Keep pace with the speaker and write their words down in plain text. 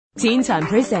Teen Time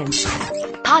presents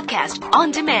Podcast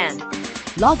on Demand.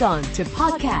 Log on to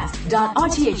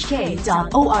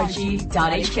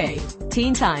podcast.rthk.org.hk.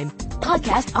 Teen Time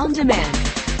Podcast on Demand.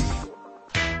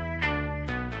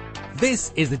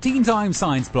 This is the Teen Time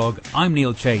Science Blog. I'm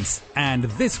Neil Chase, and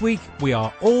this week we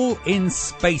are all in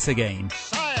space again.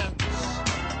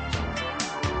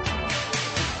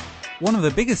 One of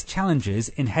the biggest challenges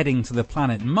in heading to the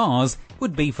planet Mars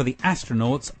would be for the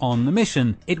astronauts on the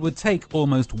mission. It would take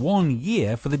almost 1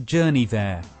 year for the journey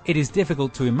there. It is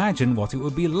difficult to imagine what it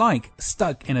would be like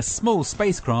stuck in a small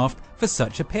spacecraft for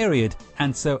such a period,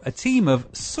 and so a team of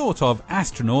sort of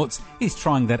astronauts is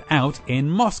trying that out in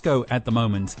Moscow at the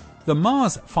moment. The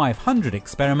Mars 500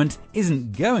 experiment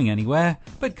isn't going anywhere,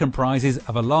 but comprises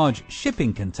of a large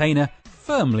shipping container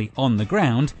firmly on the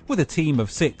ground with a team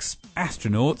of 6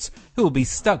 astronauts who will be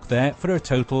stuck there for a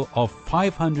total of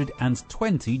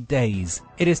 520 days.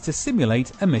 It is to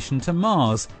simulate a mission to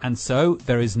Mars, and so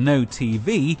there is no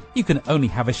TV, you can only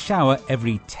have a shower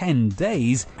every 10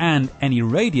 days, and any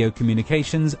radio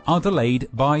communications are delayed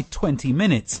by 20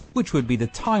 minutes, which would be the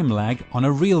time lag on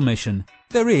a real mission.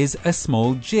 There is a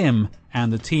small gym,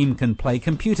 and the team can play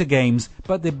computer games,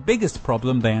 but the biggest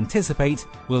problem they anticipate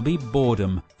will be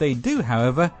boredom. They do,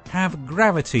 however, have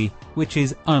gravity, which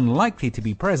is unlikely to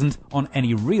be present on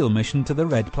any real mission to the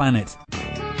Red Planet.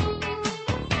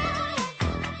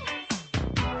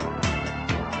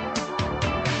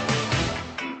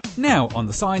 Now on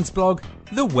the Science Blog,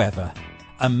 the weather.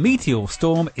 A meteor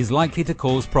storm is likely to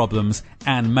cause problems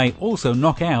and may also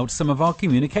knock out some of our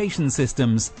communication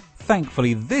systems.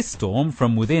 Thankfully, this storm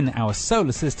from within our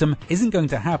solar system isn't going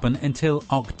to happen until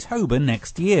October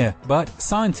next year, but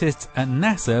scientists at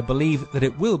NASA believe that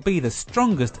it will be the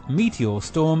strongest meteor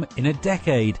storm in a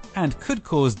decade and could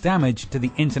cause damage to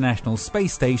the International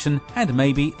Space Station and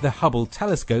maybe the Hubble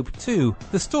telescope too.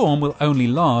 The storm will only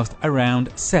last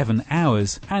around 7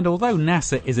 hours, and although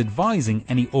NASA is advising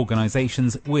any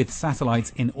organizations with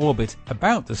satellites in orbit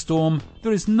about the storm,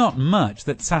 there is not much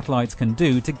that satellites can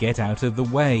do to get out of the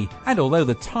way. And although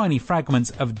the tiny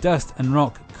fragments of dust and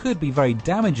rock could be very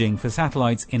damaging for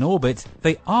satellites in orbit,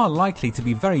 they are likely to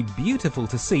be very beautiful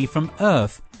to see from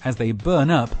Earth as they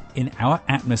burn up in our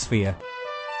atmosphere.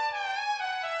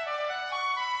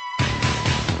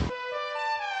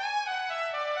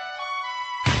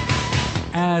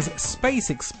 As space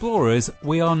explorers,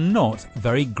 we are not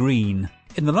very green.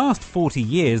 In the last 40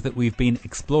 years that we've been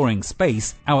exploring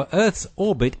space, our Earth's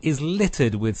orbit is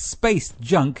littered with space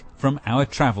junk from our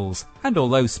travels. And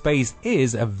although space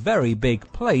is a very big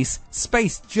place,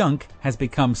 space junk has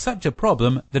become such a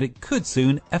problem that it could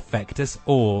soon affect us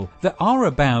all. There are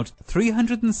about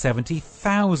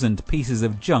 370,000 pieces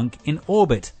of junk in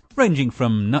orbit, ranging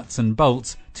from nuts and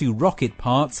bolts to rocket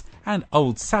parts and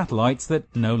old satellites that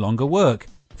no longer work.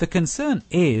 The concern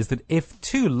is that if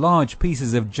 2 large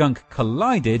pieces of junk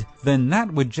collided, then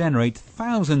that would generate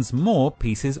thousands more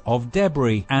pieces of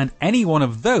debris, and any one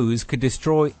of those could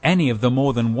destroy any of the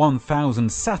more than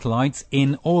 1,000 satellites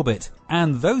in orbit.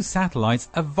 And those satellites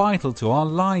are vital to our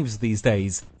lives these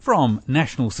days, from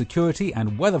national security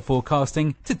and weather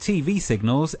forecasting to TV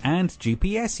signals and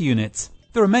GPS units.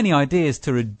 There are many ideas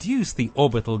to reduce the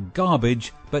orbital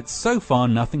garbage, but so far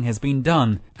nothing has been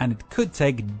done, and it could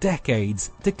take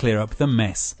decades to clear up the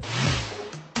mess.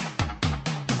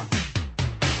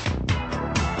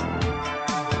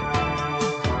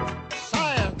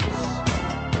 Science.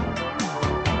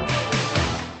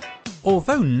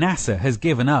 Although NASA has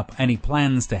given up any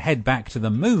plans to head back to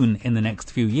the moon in the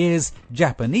next few years,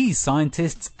 Japanese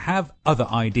scientists have other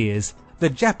ideas. The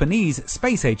Japanese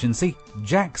space agency,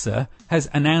 JAXA, has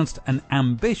announced an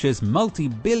ambitious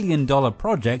multi-billion-dollar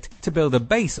project to build a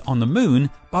base on the moon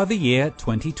by the year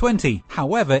 2020.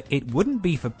 However, it wouldn't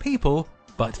be for people,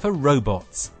 but for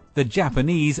robots. The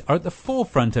Japanese are at the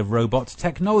forefront of robot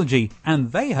technology,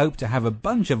 and they hope to have a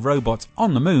bunch of robots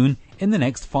on the moon in the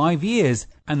next 5 years,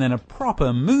 and then a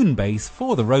proper moon base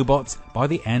for the robots by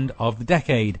the end of the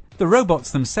decade. The robots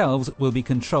themselves will be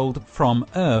controlled from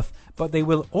Earth, but they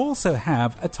will also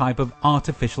have a type of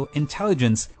artificial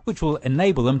intelligence which will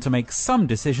enable them to make some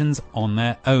decisions on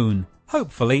their own.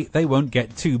 Hopefully they won't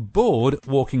get too bored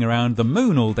walking around the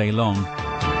moon all day long.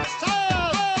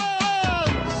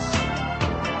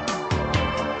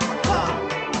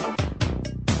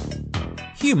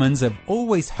 Humans have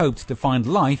always hoped to find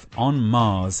life on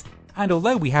Mars, and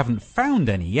although we haven't found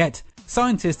any yet,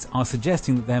 scientists are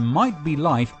suggesting that there might be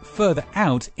life further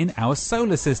out in our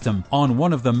solar system, on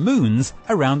one of the moons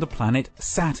around the planet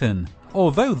Saturn.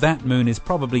 Although that moon is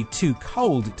probably too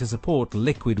cold to support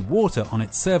liquid water on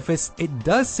its surface, it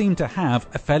does seem to have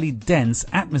a fairly dense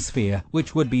atmosphere,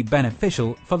 which would be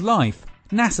beneficial for life.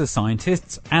 NASA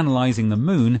scientists analyzing the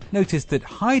moon noticed that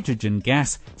hydrogen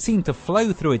gas seemed to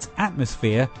flow through its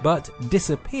atmosphere but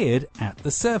disappeared at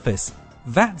the surface.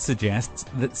 That suggests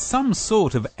that some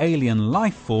sort of alien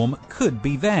life form could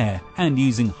be there and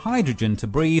using hydrogen to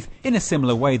breathe in a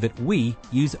similar way that we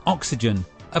use oxygen.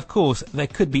 Of course, there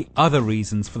could be other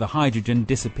reasons for the hydrogen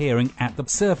disappearing at the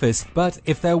surface, but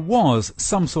if there was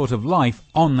some sort of life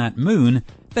on that moon,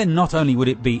 then not only would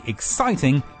it be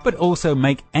exciting, but also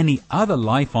make any other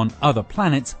life on other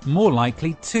planets more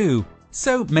likely too.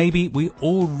 So maybe we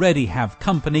already have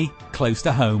company close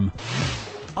to home.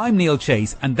 I'm Neil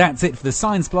Chase, and that's it for the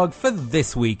Science Blog for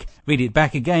this week. Read it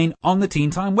back again on the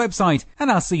Teen Time website,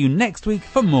 and I'll see you next week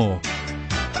for more.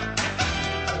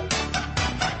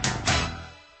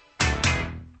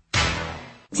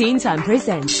 Teen Time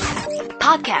Presents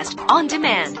Podcast on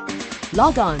Demand.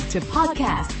 Log on to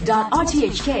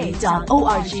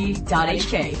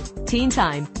podcast.rthk.org.hk. Teen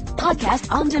Time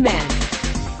Podcast on Demand.